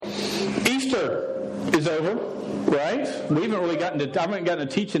Easter is over, right? I haven't gotten to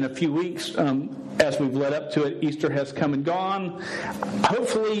teach in a few weeks as we've led up to it. Easter has come and gone.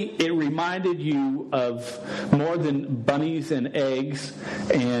 Hopefully it reminded you of more than bunnies and eggs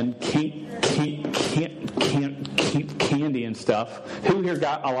and candy and stuff. Who here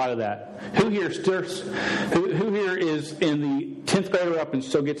got a lot of that? Who here is in the 10th grader up and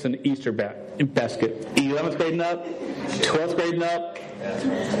still gets an Easter basket? 11th grade and up? 12th grade and up?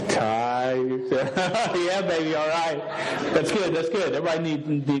 Yeah, baby, all right. That's good. Everybody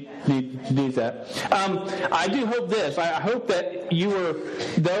needs that. I do hope this. I hope that you were,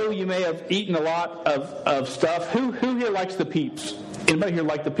 though you may have eaten a lot of stuff, who here likes the Peeps? Anybody here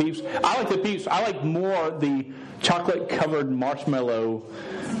like the Peeps? I like the Peeps. I like more the chocolate-covered marshmallow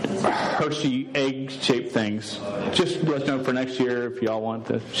Hershey egg-shaped things. Just let us know for next year if y'all want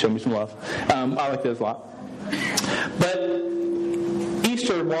to show me some love. I like those a lot. But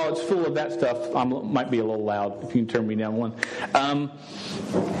Easter, while it's full of that stuff, might be a little loud if you can turn me down one.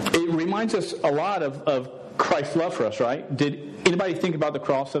 It reminds us a lot of Christ's love for us, right? Did anybody think about the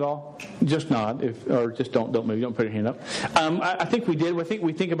cross at all? Just nod, or just don't move. Don't put your hand up. I think we did.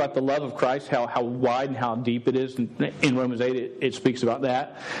 We think about the love of Christ, how wide and how deep it is. In Romans 8, it speaks about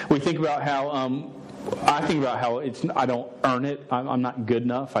that. We think about how. I think about how I don't earn it. I'm not good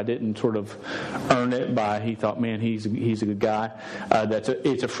enough. I didn't sort of earn it by. He thought, man, he's a good guy.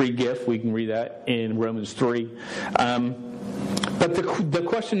 It's a free gift. We can read that in Romans 3. But the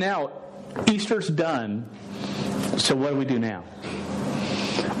question now, Easter's done. So what do we do now?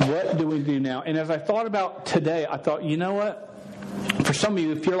 What do we do now? And as I thought about today, I thought, you know what? For some of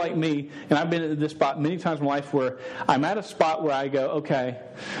you, if you're like me, and I've been at this spot many times in my life where I'm at a spot where I go, okay,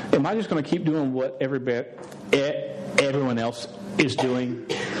 am I just going to keep doing what everyone else is doing?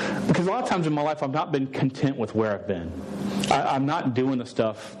 Because a lot of times in my life, I've not been content with where I've been. I'm not doing the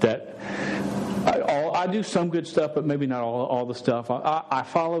stuff that... I do some good stuff, but maybe not all the stuff. I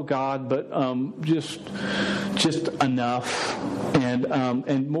follow God, but just enough,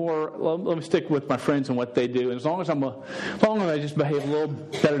 and more. Let me stick with my friends and what they do. And as long as I just behave a little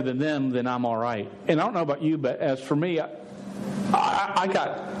better than them, then I'm all right. And I don't know about you, but as for me, I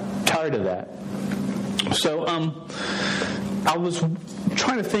got tired of that. So I was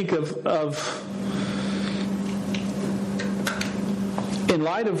trying to think of. In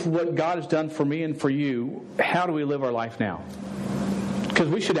light of what God has done for me and for you, how do we live our life now? Because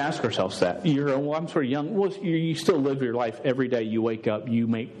we should ask ourselves that. I'm sort of young. Well, you still live your life every day. You wake up. You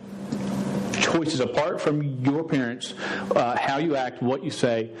make choices apart from your parents, how you act, what you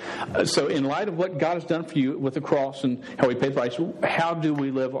say. So in light of what God has done for you with the cross and how we paid the price, how do we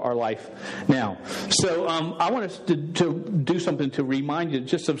live our life now? So I want us to do something to remind you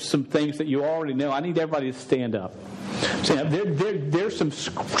just of some things that you already know. I need everybody to stand up. So there's some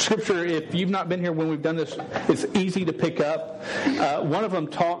scripture. If you've not been here when we've done this, it's easy to pick up. One of them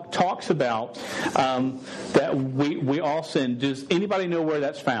talks about that we all sin. Does anybody know where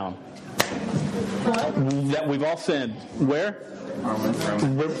that's found? That we've all sinned. Where?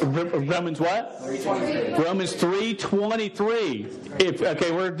 Romans what? 3:23. Romans 3:23.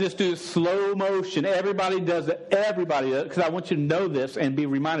 Okay, we're just doing slow motion. Everybody does it. Everybody does it. Because I want you to know this and be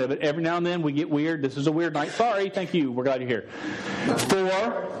reminded of it. Every now and then we get weird. This is a weird night. Sorry. Thank you. We're glad you're here.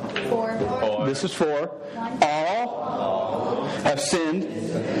 4. This is 4. All have sinned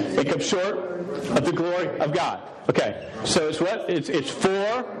and come short of the glory of God. Okay. So it's what? It's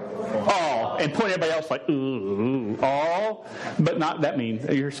 4. All, and point at everybody else like, ooh, all, but not that mean.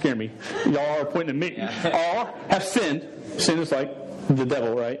 You're scaring me. Y'all are pointing at me. All have sinned. Sin is like the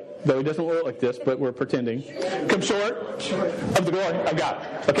devil, right? Though he doesn't look like this, but we're pretending. Come short of the glory of God.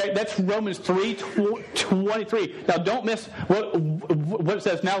 Okay, that's Romans 3:23. Now don't miss what it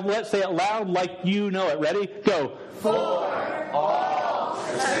says. Now let's say it loud like you know it. Ready? Go. For all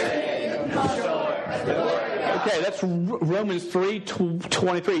sin come short of the glory. Okay, that's Romans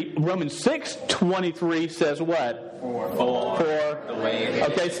 3:23. Romans 6:23 says what? For the wages.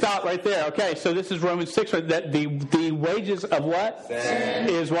 Okay, stop right there. Okay, so this is Romans 6. That the wages of what? Sin.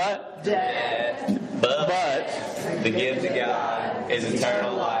 Is what? Death. But the gift of God is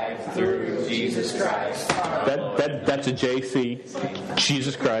eternal life through Jesus Christ. That's a JC.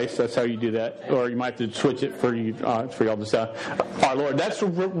 Jesus Christ. That's how you do that. Or you might have to switch it for y'all to say. Our Lord. That's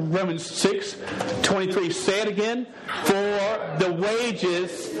Romans 6:23. Say it again. For the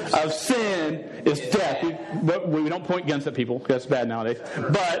wages of sin is death. We don't point guns at people. That's bad nowadays.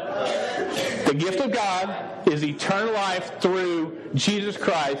 But the gift of God is eternal life through Jesus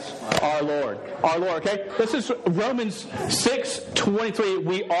Christ, our Lord. Our Lord, okay? This is Romans 6:23.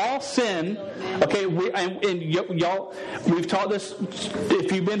 We all all sin. Okay, y'all, we've taught this.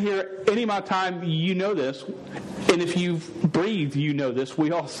 If you've been here any amount of time, you know this. And if you've breathed, you know this.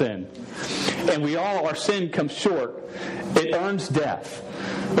 We all sin. And our sin comes short. It earns death.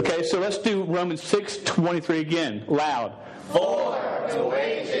 Okay, so let's do Romans 6:23 again, loud. For the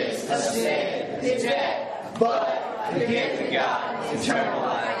wages of sin is death, but the gift of God is eternal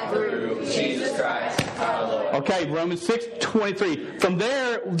life through Jesus Christ our Lord. Okay, Romans 6:23. From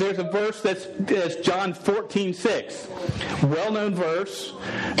there's a verse that's John 14:6. Well-known verse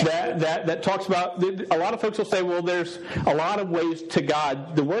that talks about, a lot of folks will say, well, there's a lot of ways to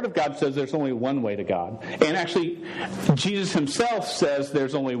God. The Word of God says there's only one way to God. And actually, Jesus himself says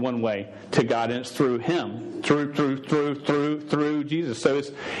there's only one way to God, and it's through him. Through Jesus. So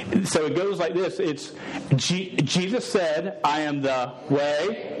it goes like this. It's Jesus said, I am the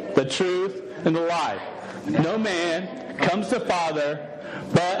way, the truth, and the life. No man comes to the Father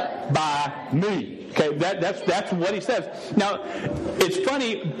but by me. Okay, that's what he says. Now, it's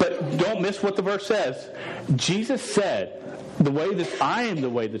funny, but don't miss what the verse says. Jesus said, I am the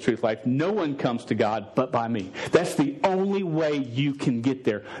way, the truth, life. No one comes to God but by me. That's the only way you can get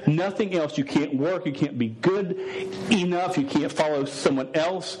there. Nothing else. You can't work. You can't be good enough. You can't follow someone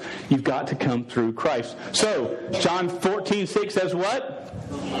else. You've got to come through Christ. So, John 14:6 says what?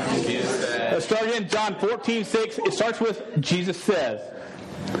 Let's start again. John 14:6. It starts with Jesus says.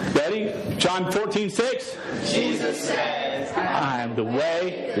 Ready? John 14:6. Jesus says, I am the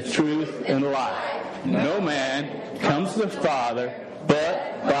way, the truth, and the life. No man comes to the Father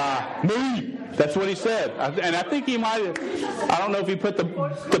but by me. That's what he said. And I think he might have, I don't know if he put the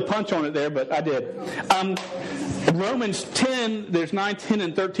punch on it there, but I did. Romans 10, there's 9, 10,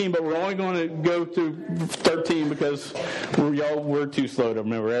 and 13, but we're only going to go through 13 because we're too slow to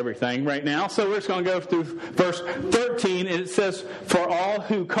remember everything right now. So we're just going to go through verse 13, and it says, for all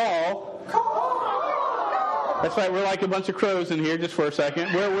who call... That's right, we're like a bunch of crows in here just for a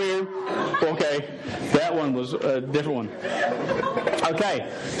second. We're weird. Okay, that one was a different one. Okay,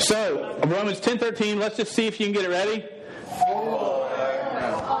 so Romans 10:13, let's just see if you can get it ready.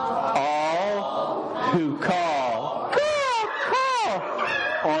 All who call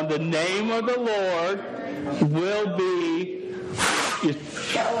on the name of the Lord will be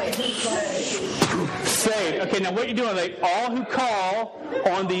saved. Okay, now what you're doing, like, all who call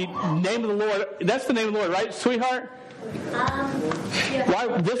on the name of the Lord, that's the name of the Lord, right, sweetheart? Yeah. Why?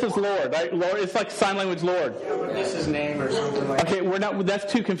 This is Lord, right? Lord, it's like sign language Lord. This is name or something like that. Okay, that's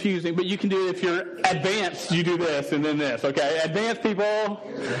too confusing, but you can do it if you're advanced, you do this and then this, okay? Advanced people,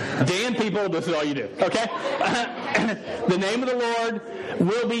 Dan people, this is all you do, okay? The name of the Lord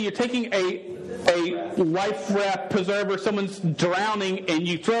will be, you're taking a life raft preserver, someone's drowning, and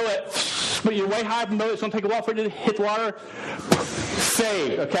you throw it, but you're way high from the boat, it's going to take a while for it to hit the water.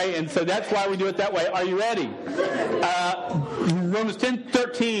 Saved, okay? And so that's why we do it that way. Are you ready? Romans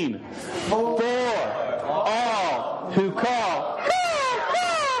 10:13. For all who call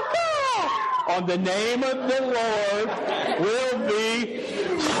on the name of the Lord will be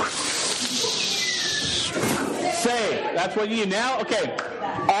saved. That's what you need now. Okay.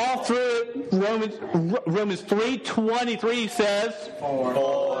 All through Romans 3:23 says, for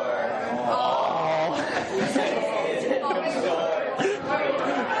all.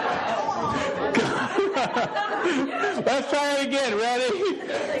 Let's try it again. Ready?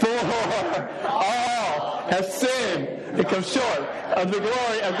 For all have sinned and come short of the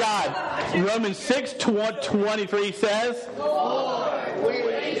glory of God. Romans 6:23 says, For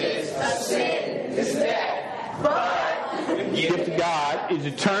wages of sin is death, but the gift of God is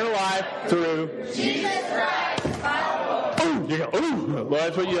eternal life through Jesus Christ. Ooh, you go, ooh. Well,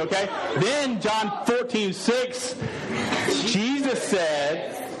 that's what you, okay? Then John 14:6, Jesus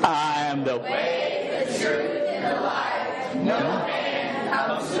said, I am the way, the truth, and the life. No man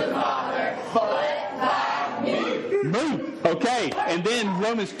comes to the Father but by me. Move. Okay, and then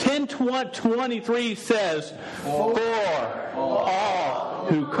Romans 10:23 says, for all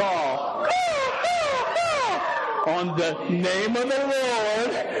who call on the name of the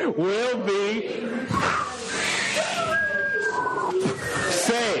Lord will be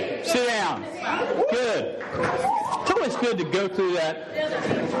saved. Sit down. Good. It's always good to go through that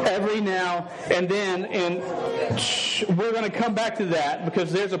every now and then, and we're going to come back to that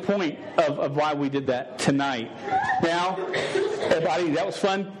because there's a point of why we did that tonight. Now, everybody, that was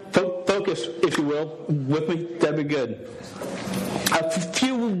fun. Focus, if you will, with me. That'd be good. A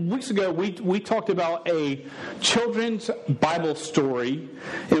few weeks ago, we talked about a children's Bible story.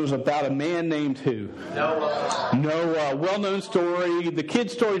 It was about a man named who? Noah. Well-known story. The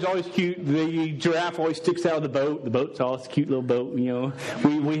kid's story is always cute. The giraffe always sticks out of the boat. The boat's always a cute little boat.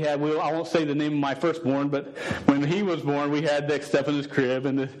 I won't say the name of my firstborn, but when he was born, we had that stuff in his crib,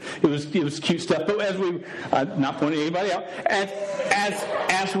 and it was cute stuff. But as we, not pointing anybody out,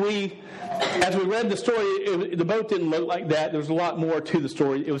 as we read the story, the boat didn't look like that. There was a lot more to the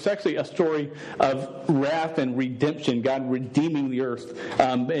story. It was actually a story of wrath and redemption, God redeeming the earth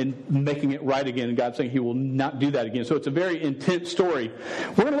and making it right again, and God saying he will not do that again. So it's a very intense story.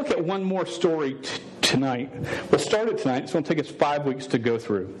 We're going to look at one more story tonight. We'll start it tonight. It's going to take us 5 weeks to go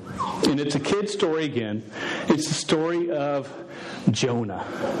through. And it's a kid's story again. It's the story of Jonah.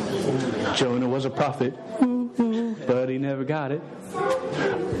 Jonah was a prophet, but he never got it.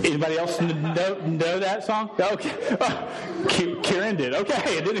 Anybody else know that song? Okay. Kieran did.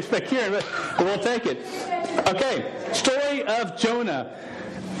 Okay. I didn't expect Kieran, but we'll take it. Okay. Story of Jonah.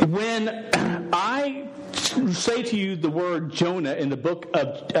 When I say to you the word Jonah in the book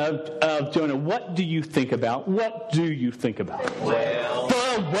of Jonah, what do you think about? What do you think about? Whale.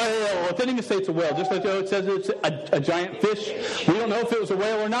 The whale. It didn't even say it's a whale. Just like it says it's a giant fish. We don't know if it was a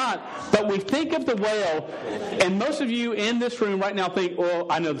whale or not. But we think of the whale, and most of you in this room right now think, well,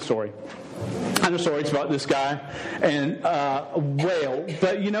 I know the story. I know stories about this guy and a whale.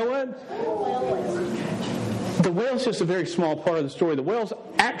 But you know what? The whale's just a very small part of the story. The whale's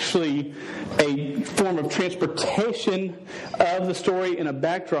actually a form of transportation of the story and a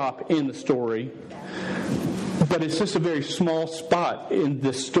backdrop in the story. But it's just a very small spot in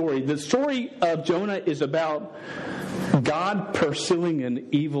this story. The story of Jonah is about God pursuing an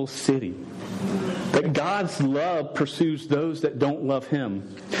evil city. That God's love pursues those that don't love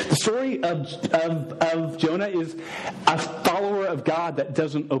him. The story of Jonah is a follower of God that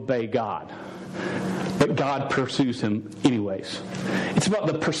doesn't obey God. But God pursues him anyways. It's about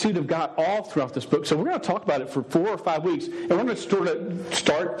the pursuit of God all throughout this book. So we're going to talk about it for 4 or 5 weeks. And we're going to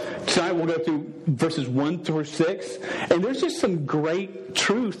start tonight. We'll go through verses 1 through 6. And there's just some great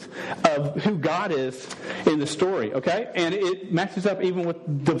truth of who God is in the story. Okay? And it matches up even with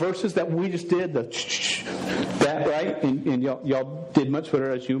the verses that we just did. That, right? And y'all did much better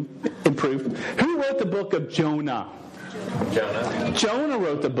as you improved. Who wrote the book of Jonah? Jonah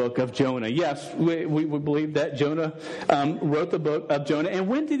wrote the book of Jonah. Yes, we believe that Jonah wrote the book of Jonah. And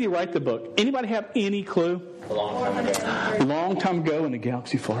when did he write the book? Anybody have any clue? A long time ago. A long time ago in a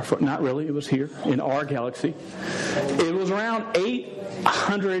galaxy far, far. Not really. It was here in our galaxy. It was around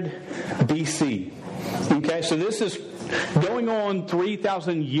 800 BC. Okay, so this is going on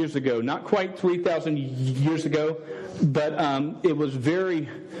 3,000 years ago. Not quite 3,000 years ago, but it was very,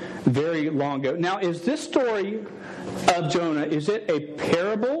 very long ago. Now, is this story of Jonah, is it a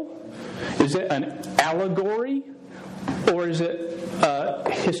parable? Is it an allegory? Or is it a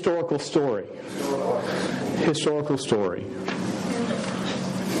historical story? Historical story.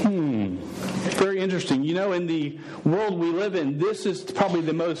 Very interesting. You know, in the world we live in, this is probably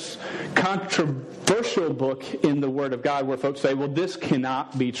the most controversial book in the Word of God, where folks say, well, this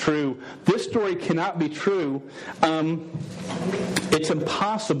cannot be true. This story cannot be true. It's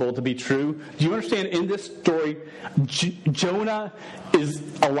impossible to be true. Do you understand? In this story, Jonah is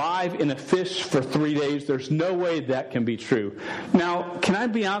alive in a fish for 3 days. There's no way that can be true. Now, can I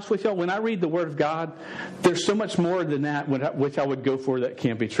be honest with y'all? When I read the Word of God, there's so much more than that which I would go for that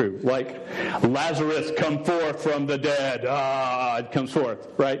can't be true. Like, Lazarus come forth from the dead. It comes forth,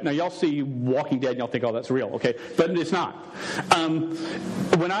 right? Now, y'all see Walking Dead and y'all think, oh, that's real, okay? But it's not.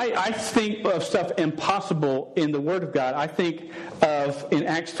 When I think of stuff impossible in the Word of God, I think of, in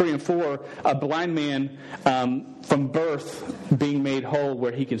Acts 3 and 4, a blind man from birth being made whole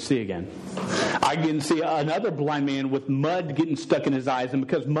where he can see again. I can see another blind man with mud getting stuck in his eyes, and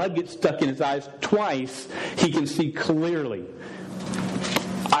because mud gets stuck in his eyes twice, he can see clearly.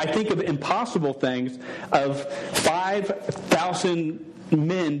 I think of impossible things, of 5,000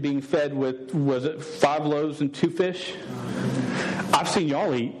 men being fed with, was it 5 loaves and 2 fish? I've seen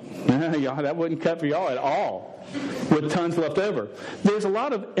y'all eat. That wouldn't cut for y'all at all, with tons left over. There's a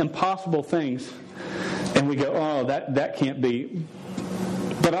lot of impossible things, and we go, oh, that can't be.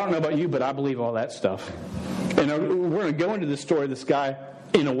 But I don't know about you, but I believe all that stuff. And we're going to go into this story of this guy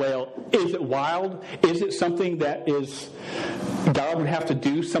in a whale. Is it wild? Is it something that is, God would have to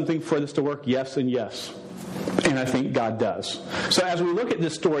do something for this to work? Yes and yes. And I think God does. So as we look at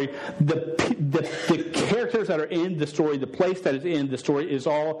this story, the the characters that are in the story, the place that is in the story is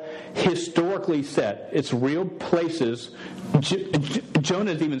all historically set. It's real places.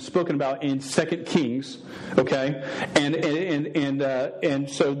 Jonah is even spoken about in 2 Kings, okay? And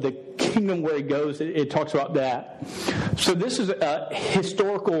so the kingdom where he goes, it talks about that. So this is a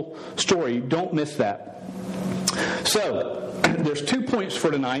historical story. Don't miss that. So there's 2 points for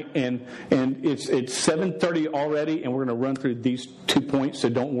tonight, and it's 7:30 already, and we're going to run through these 2 points. So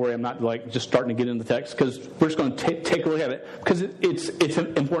don't worry, I'm not like just starting to get into the text, because we're just going to take a look at it because it's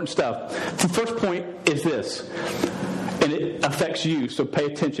important stuff. The first point is this, and it affects you. So pay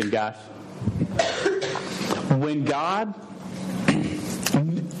attention, guys. When God,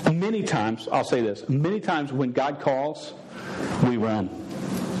 many times, I'll say this, many times when God calls, we run.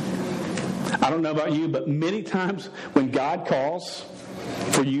 I don't know about you, but many times when God calls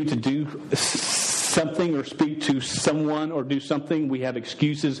for you to do something or speak to someone or do something, we have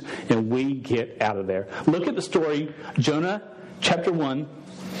excuses and we get out of there. Look at the story, Jonah chapter 1,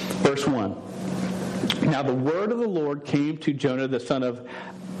 verse 1. Now the word of the Lord came to Jonah, the son of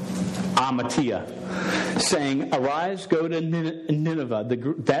Amittai, saying, "Arise, go to Nineveh,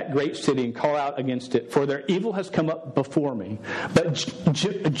 that great city, and call out against it, for their evil has come up before me." But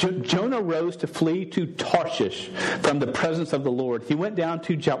Jonah rose to flee to Tarshish from the presence of the Lord. He went down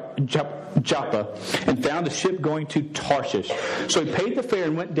to Joppa and found a ship going to Tarshish. So he paid the fare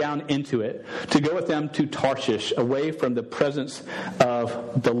and went down into it to go with them to Tarshish, away from the presence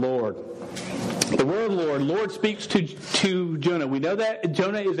of the Lord. The word of the Lord speaks to Jonah. We know that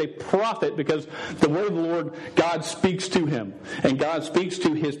Jonah is a prophet because the word of the Lord, God speaks to him. And God speaks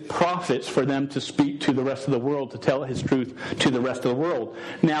to his prophets for them to speak to the rest of the world, to tell his truth to the rest of the world.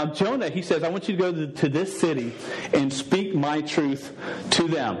 Now Jonah, he says, I want you to go to this city and speak my truth to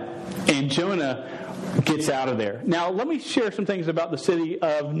them. And Jonah gets out of there. Now, let me share some things about the city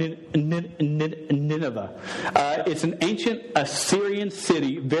of Nineveh. It's an ancient Assyrian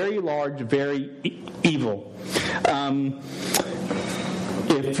city, very large, very evil.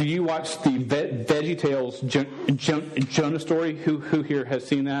 If you watch the VeggieTales Jonah story, who here has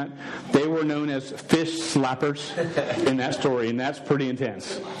seen that? They were known as fish slappers in that story, and that's pretty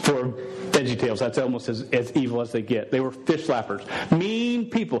intense for VeggieTales. That's almost as evil as they get. They were fish slappers, mean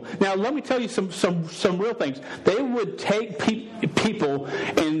people. Now, let me tell you some real things. They would take people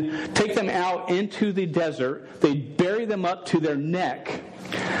and take them out into the desert. They'd bury them up to their neck.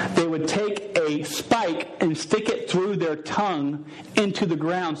 They would take a spike and stick it through their tongue into the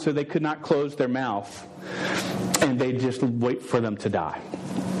ground so they could not close their mouth. And they'd just wait for them to die.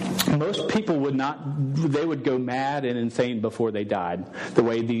 Most people would not, they would go mad and insane before they died, the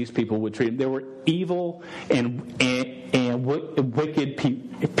way these people would treat them. They were evil and wicked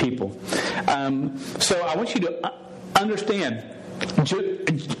people. So I want you to understand,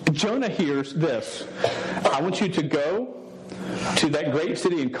 Jonah hears this. I want you to go to that great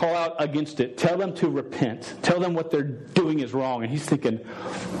city and call out against it. Tell them to repent. Tell them what they're doing is wrong. And he's thinking,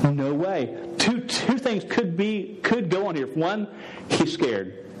 no way. Two things could go on here. One, he's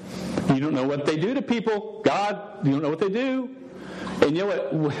scared. You don't know what they do to people. God, you don't know what they do. And you know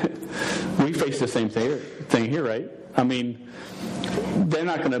what? We face the same thing here, right? I mean, they're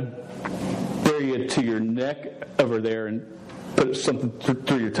not going to bury you to your neck over there and put something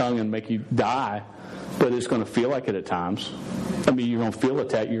through your tongue and make you die. But it's going to feel like it at times. I mean, you're going to feel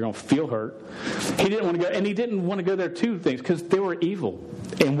attacked. You're going to feel hurt. He didn't want to go, and he didn't want to go there two things because they were evil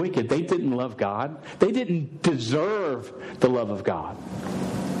and wicked. They didn't love God. They didn't deserve the love of God.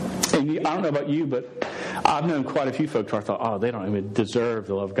 And I don't know about you, but I've known quite a few folks where I thought, oh, they don't even deserve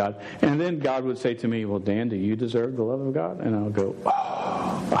the love of God. And then God would say to me, well, Dan, do you deserve the love of God? And I'll go,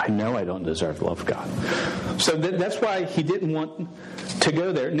 oh, I know I don't deserve the love of God. So that's why he didn't want to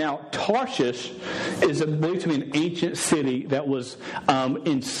go there. Now, Tarshish is believed to be an ancient city that was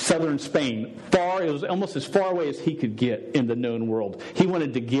in southern Spain. It was almost as far away as he could get in the known world. He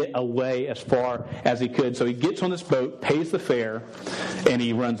wanted to get away as far as he could. So he gets on this boat, pays the fare, and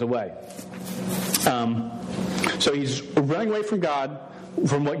he runs away. So he's running away from God,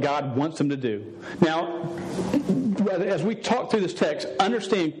 from what God wants him to do. Now, as we talk through this text,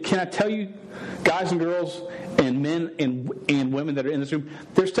 understand, can I tell you, guys and girls and men and women that are in this room,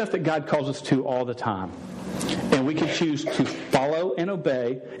 there's stuff that God calls us to all the time. And we can choose to follow and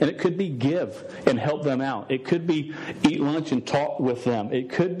obey, and it could be give and help them out. It could be eat lunch and talk with them. It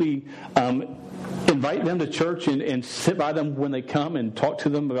could be invite them to church and sit by them when they come and talk to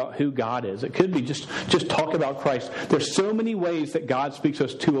them about who God is. It could be just talk about Christ. There's so many ways that God speaks to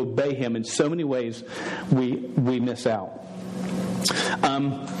us to obey Him, and so many ways we miss out.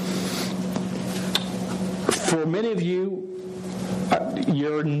 For many of you,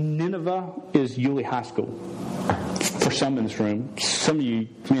 Your Nineveh is Yulee High School. For some in this room, some of you,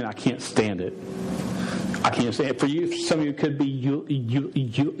 man, I can't stand it. I can't stand it. For you, some of you could be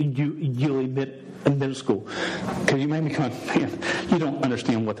Yulee middle school. Because you may be going, man, you don't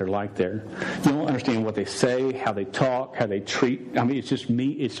understand what they're like there. You don't understand what they say, how they talk, how they treat. I mean, it's just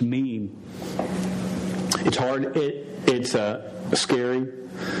me. It's mean. It's hard. It's scary.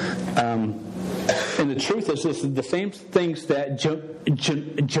 And the truth is, this is the same things that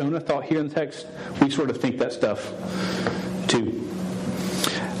Jonah thought here in the text. We sort of think that stuff too.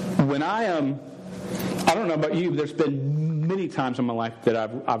 When I don't know about you, but there's been many times in my life that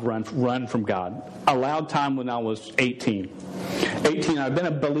I've run from God. A loud time when I was 18. I've been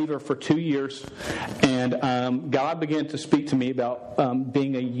a believer for 2 years, and God began to speak to me about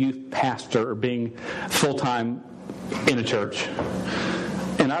being a youth pastor or being full-time in a church.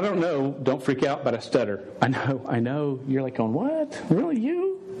 And I don't know, don't freak out, but I stutter. I know. You're like going, what? Really,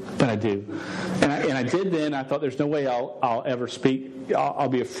 you? But I do. And I did then. I thought there's no way I'll ever speak. I'll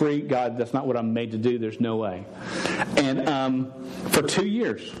be a freak. God, that's not what I'm made to do. There's no way. And for 2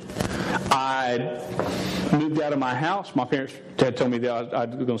 years, I moved out of my house. My parents had told me that I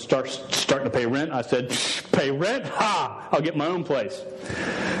was going to start to pay rent. I said, pay rent? Ha! I'll get my own place.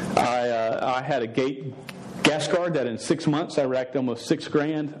 I had a gas card that in 6 months I racked almost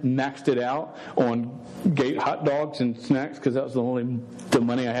 $6,000, maxed it out on gate hot dogs and snacks because that was the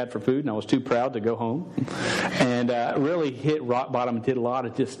money I had for food, and I was too proud to go home. And really hit rock bottom. Did a lot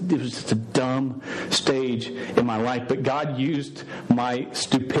of it was just a dumb stage in my life. But God used my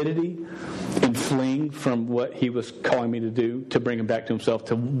stupidity in fleeing from what He was calling me to do to bring Him back to Himself.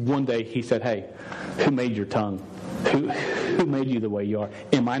 To one day He said, "Hey, who made your tongue? Who made you the way you are?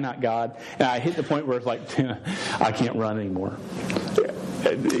 Am I not God?" And I hit the point where it's like, I can't run anymore.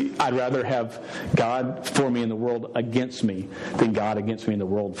 I'd rather have God for me in the world against me than God against me in the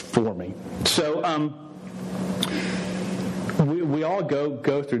world for me. So we all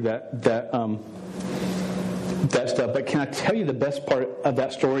go through that stuff. But can I tell you the best part of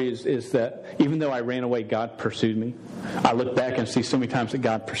that story is that even though I ran away, God pursued me. I look back and see so many times that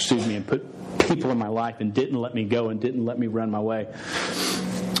God pursued me and put people in my life and didn't let me go and didn't let me run my way.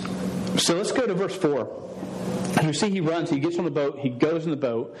 So let's go to verse 4. You see, he runs, he gets on the boat, he goes in the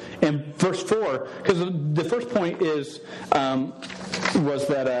boat. And verse 4, because the first point was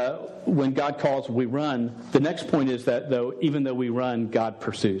that when God calls, we run. The next point is that even though we run, God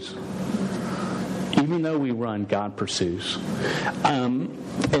pursues. Even though we run, God pursues. And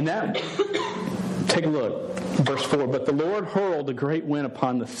that, take a look. Verse 4, but the Lord hurled a great wind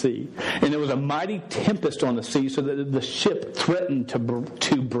upon the sea, and there was a mighty tempest on the sea, so that the ship threatened to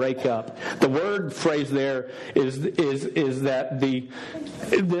break up. The word phrase there is that the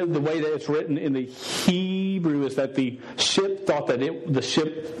way that it's written in the Hebrew is that the ship thought that it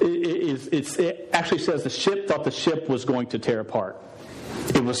actually says the ship thought the ship was going to tear apart.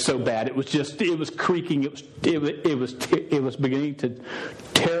 It was so bad. It was creaking. It was beginning to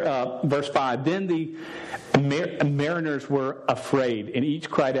tear up. Verse 5. Then the mariners were afraid, and each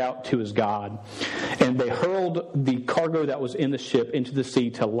cried out to his God. And they hurled the cargo that was in the ship into the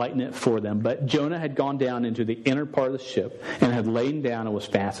sea to lighten it for them. But Jonah had gone down into the inner part of the ship and had lain down and was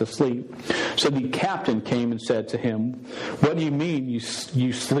fast asleep. So the captain came and said to him, "What do you mean,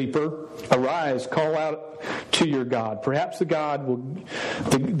 you sleeper? Arise, call out to your God. Perhaps the God will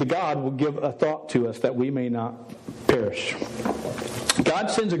give a thought to us that we may not perish."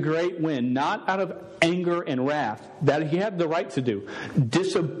 God sends a great wind, not out of anger and wrath, that He had the right to do.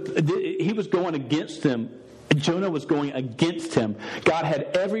 He was going against them. Jonah was going against him. God had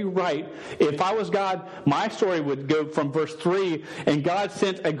every right. If I was God, my story would go from verse 3, and God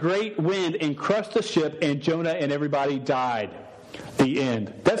sent a great wind and crushed the ship, and Jonah and everybody died. The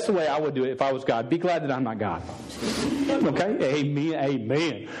end. That's the way I would do it if I was God. Be glad that I'm not God. Okay?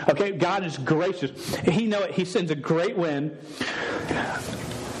 Amen. Okay? God is gracious. He sends a great wind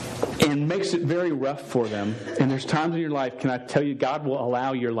and makes it very rough for them. And there's times in your life, can I tell you, God will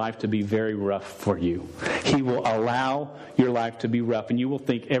allow your life to be very rough for you. He will allow your life to be rough. And you will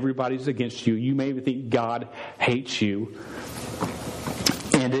think everybody's against you. You may even think God hates you.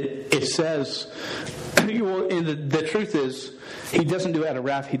 And it says, and the truth is, He doesn't do it out of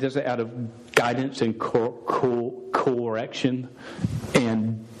wrath. He does it out of guidance and correction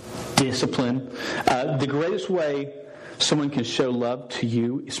and discipline. The greatest way someone can show love to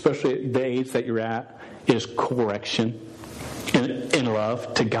you, especially at the age that you're at, is correction and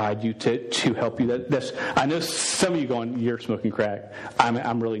love to guide you, to help you. I know some of you going, "You're smoking crack."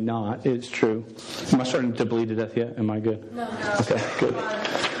 I'm really not. It's true. Am I starting to bleed to death yet? Am I good? No. Okay, good.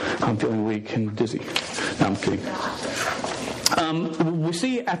 I'm feeling weak and dizzy. No, I'm kidding. We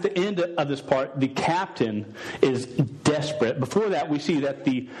see at the end of this part, the captain is desperate. Before that, we see that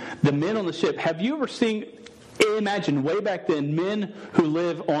the men on the ship. Have you ever seen, imagine way back then, men who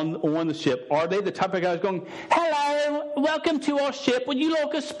live on the ship, are they the type of guys going, "Hello, welcome to our ship. Would you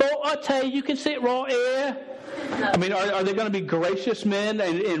like a spot? I tell you can sit right here." I mean, are they going to be gracious men?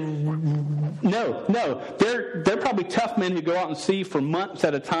 No. They're probably tough men who go out and sea for months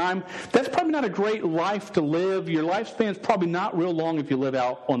at a time. That's probably not a great life to live. Your lifespan's probably not real long if you live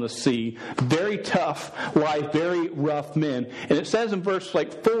out on the sea. Very tough life, very rough men. And it says in verse 4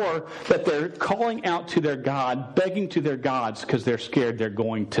 that they're calling out to their God, begging to their gods because they're scared they're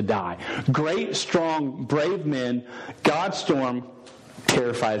going to die. Great, strong, brave men. God's storm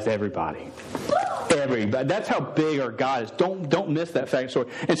terrifies everybody. Everybody. That's how big our God is. Don't miss that fact story.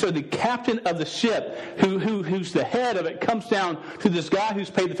 And so the captain of the ship, who's the head of it, comes down to this guy who's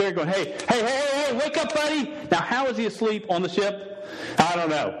paid the fare, going, hey, wake up, buddy. Now, how is he asleep on the ship? I don't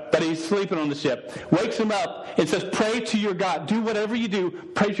know, but he's sleeping on the ship. Wakes him up and says, pray to your God. Do whatever you do.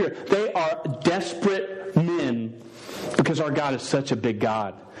 Pray to your God. They are desperate men because our God is such a big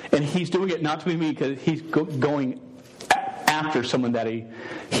God. And he's doing it not to be mean, because he's going after someone that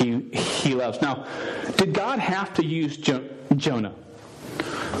he loves. Now, did God have to use Jonah?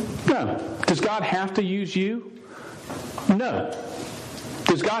 No. Does God have to use you? No.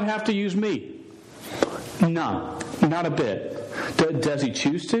 Does God have to use me? No, not a bit. Does he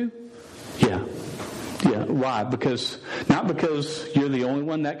choose to? Yeah. Why? Not because you're the only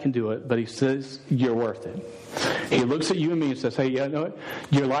one that can do it, but he says you're worth it. He looks at you and me and says, hey, you know what?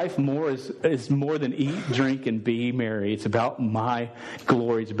 Your life is more than eat, drink, and be merry. It's about my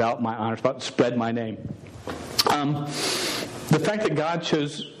glory. It's about my honor. It's about to spread my name. The fact that God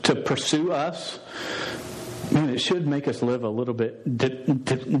chose to pursue us, man, it should make us live a little bit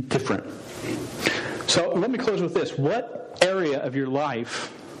different. So let me close with this. What area of your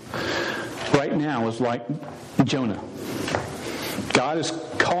life right now is like Jonah? God is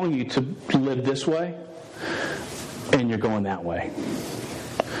calling you to live this way, and you're going that way.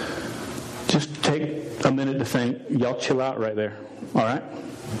 Just take a minute to think. Y'all chill out right there. All right?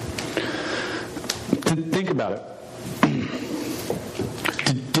 Think about it.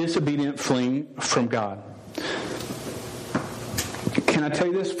 Disobedient fleeing from God. Can I tell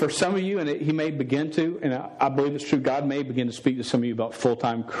you this? For some of you, and he may begin to, and I believe it's true, God may begin to speak to some of you about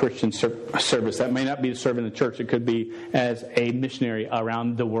full-time Christian service. That may not be to serve in the church. It could be as a missionary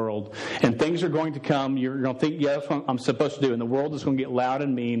around the world. And things are going to come. You're going to think, yeah, that's what I'm supposed to do. And the world is going to get loud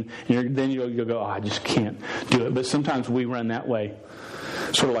and mean. And then you'll go, oh, I just can't do it. But sometimes we run that way,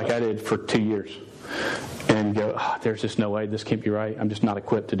 sort of like I did for 2 years. And go, oh, there's just no way. This can't be right. I'm just not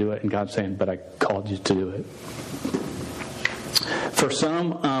equipped to do it. And God's saying, but I called you to do it. For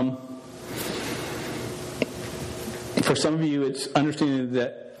some of you, it's understanding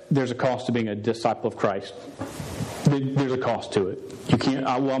that there's a cost to being a disciple of Christ. There's a cost to it. You can't.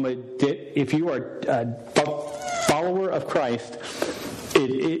 If you are a follower of Christ,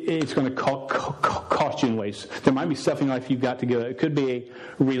 it's going to cost you in ways. There might be stuff in life you've got to give. It could be a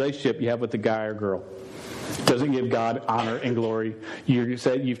relationship you have with a guy or girl. Doesn't give God honor and glory. You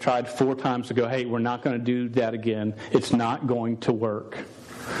said you've tried 4 times to go, hey, we're not going to do that again. It's not going to work.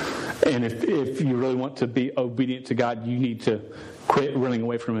 And if you really want to be obedient to God, you need to quit running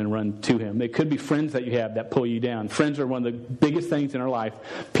away from Him and run to Him. It could be friends that you have that pull you down. Friends are one of the biggest things in our life,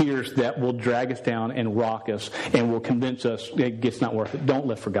 peers that will drag us down and rock us and will convince us it's not worth it. Don't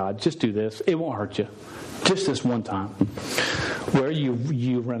live for God. Just do this. It won't hurt you. Just this one time. Where are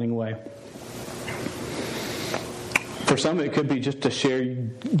you running away? For some, it could be just to share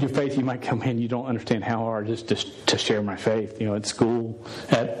your faith. You might come in, you don't understand how hard it is to share my faith. At school,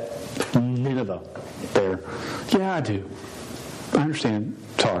 at Nineveh, there. Yeah, I do. I understand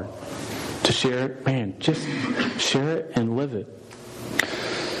it's hard to share it. Man, just share it and live it.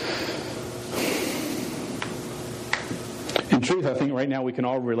 In truth, I think right now we can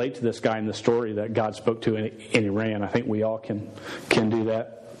all relate to this guy in the story that God spoke to in Iran. I think we all can do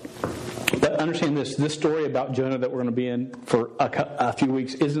that. But understand this story about Jonah that we're going to be in for a few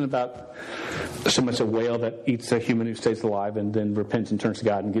weeks isn't about so much a whale that eats a human who stays alive and then repents and turns to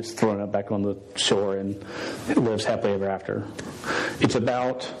God and gets thrown up back on the shore and lives happily ever after. It's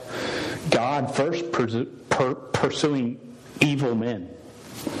about God first pursuing evil men.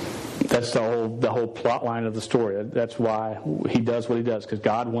 That's the whole plot line of the story. That's why He does what He does, because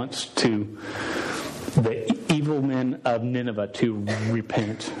God wants the evil men of Nineveh to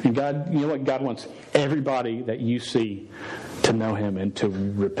repent. And God, you know what? God wants everybody that you see to know Him and to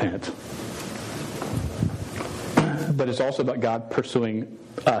repent. But it's also about God pursuing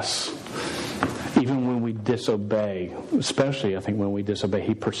us, even when we disobey, especially I think when we disobey,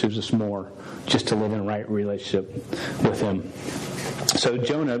 He pursues us more just to live in right relationship with Him. So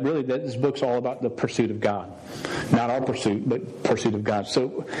Jonah, really, this book's all about the pursuit of God. Not our pursuit, but pursuit of God.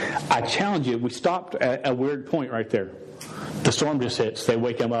 So I challenge you, we stopped at a weird point right there. The storm just hits. They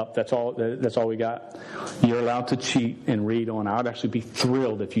wake him up. That's all we got. You're allowed to cheat and read on. I would actually be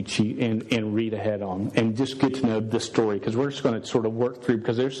thrilled if you cheat and read ahead on and just get to know the story, because we're just going to sort of work through,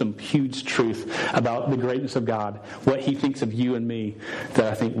 because there's some huge truth about the greatness of God, what He thinks of you and me,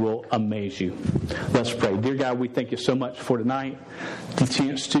 that I think will amaze you. Let's pray. Dear God, we thank you so much for tonight, the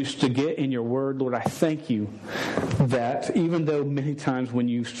chance to get in your word. Lord, I thank you that even though many times when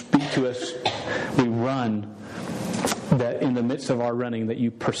you speak to us, we run, that in the midst of our running that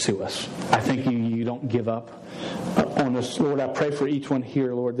you pursue us. I thank you don't give up on us. Lord, I pray for each one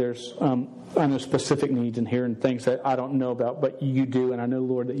here. Lord, there's I know specific needs in here and things that I don't know about, but you do. And I know,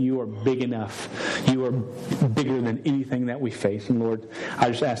 Lord, that you are big enough. You are bigger than anything that we face. And Lord, I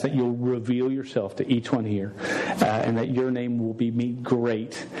just ask that you'll reveal yourself to each one here, and that your name will be made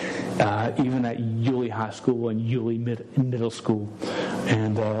great, even at Yulee High School and Yulee Middle School.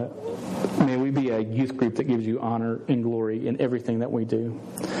 And may we be a youth group that gives you honor and glory in everything that we do.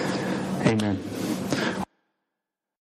 Amen.